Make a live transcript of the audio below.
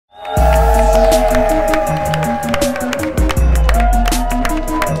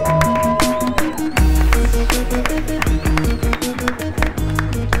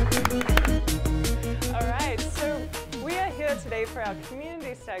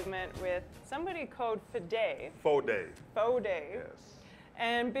segment with somebody called Fode. Fode. Fode. Yes.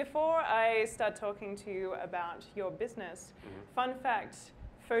 And before I start talking to you about your business, fun fact,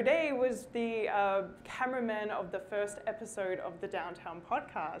 Fode was the cameraman of the first episode of the Downtown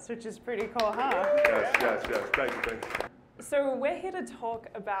podcast, which is pretty cool, huh? Yes. Thank you. So we're here to talk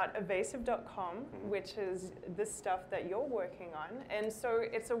about Evasive.com, which is the stuff that you're working on. And so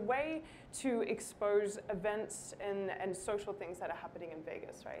it's a way to expose events and social things that are happening in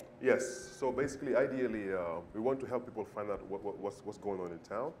Vegas, right? Yes. So basically, ideally, we want to help people find out what's going on in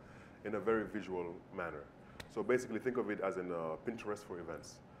town in a very visual manner. So basically, think of it as an Pinterest for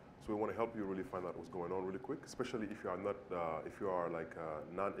events. So we want to help you really find out what's going on really quick, especially if you are not, if you are like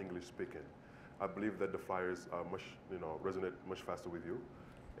non-English speaking. I believe that the flyers are resonate much faster with you,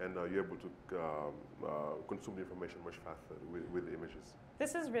 and you're able to consume the information much faster with the images.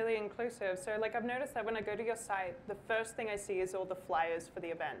 This is really inclusive. So like I've noticed that when I go to your site, the first thing I see is all the flyers for the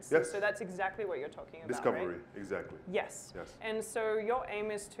events. Yes. So that's exactly what you're talking about, Discovery, right? exactly. Yes. Yes. And so your aim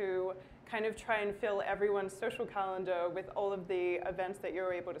is to kind of try and fill everyone's social calendar with all of the events that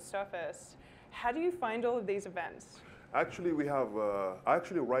you're able to surface. How do you find all of these events? Actually, we have, I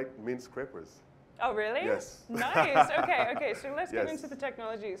actually write main scrapers. Oh, really? Yes. Nice. Okay. So let's get Yes. into the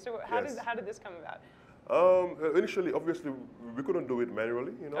technology. So how did this come about? Initially, obviously, we couldn't do it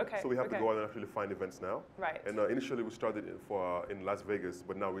manually, Okay, so we have okay. to go out and actually find events now. Right. And initially, we started in Las Vegas,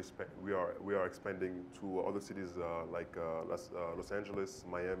 but now we are expanding to other cities like Los Angeles,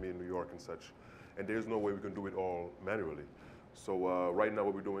 Miami, New York, and such. And there is no way we can do it all manually. So right now,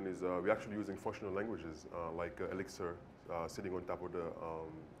 what we're doing is we're actually using functional languages like Elixir sitting on top of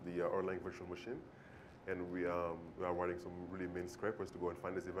the Erlang virtual machine. And we are writing some really main scrapers to go and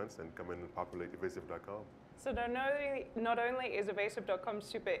find these events and come in and populate Evasive.com. So not only is Evasive.com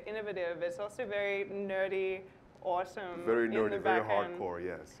super innovative, it's also very nerdy, awesome. Very in nerdy, the very back end. hardcore,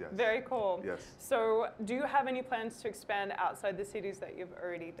 yes. Very cool. Yes. So do you have any plans to expand outside the cities that you've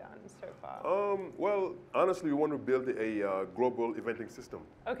already done so far? Well, honestly, we want to build a global eventing system.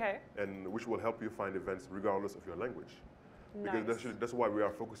 Okay. And which will help you find events regardless of your language. Nice. Because that's why we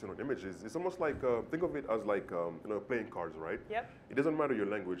are focusing on images. It's almost like, think of it as like, playing cards, right? Yep. It doesn't matter your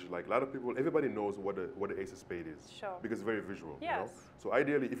language. Like a lot of people, everybody knows what the ace of spades is. Sure. Because it's very visual, Yes. So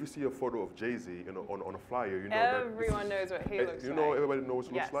ideally, if you see a photo of Jay-Z, on a flyer, you know Everyone knows what he looks like. Everybody knows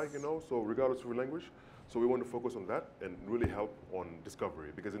what he looks like, Yes. So regardless of your language. So we want to focus on that and really help on discovery.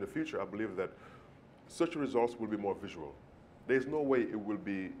 Because in the future, I believe that search results will be more visual. There's no way it will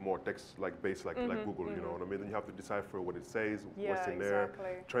be more text based like Google, you know what I mean? Then you have to decipher what it says, what's in there,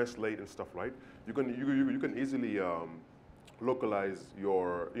 translate and stuff, right? You can easily localize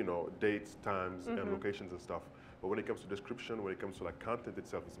your dates, times, and locations and stuff. But when it comes to description, when it comes to like content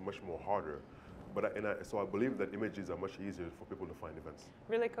itself, it's much more harder. So I believe that images are much easier for people to find events.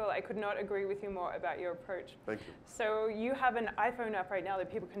 Really cool. I could not agree with you more about your approach. Thank you. So you have an iPhone app right now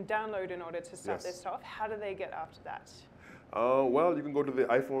that people can download in order to start Yes. this stuff. How do they get after that? Well, you can go to the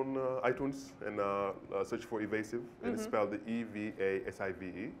iTunes and search for Evasive, and it's spelled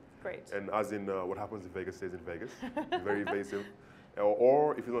Evasive. Great. And as in what happens in Vegas stays in Vegas. Very evasive.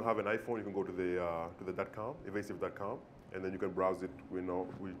 Or if you don't have an iPhone, you can go to the .com, evasive.com, and then you can browse it,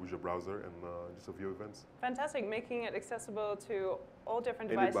 with your browser and just view events. Fantastic, making it accessible to all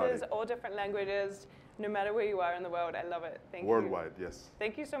different Anybody. devices, all different languages, no matter where you are in the world. I love it. Thank you. Worldwide, yes.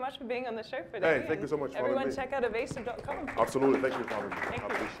 Thank you so much for being on the show today. Hey, thank you so much for having Everyone me. check out evasive.com. Absolutely, thank you for having me. Thank I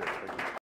you. appreciate it. Thank you.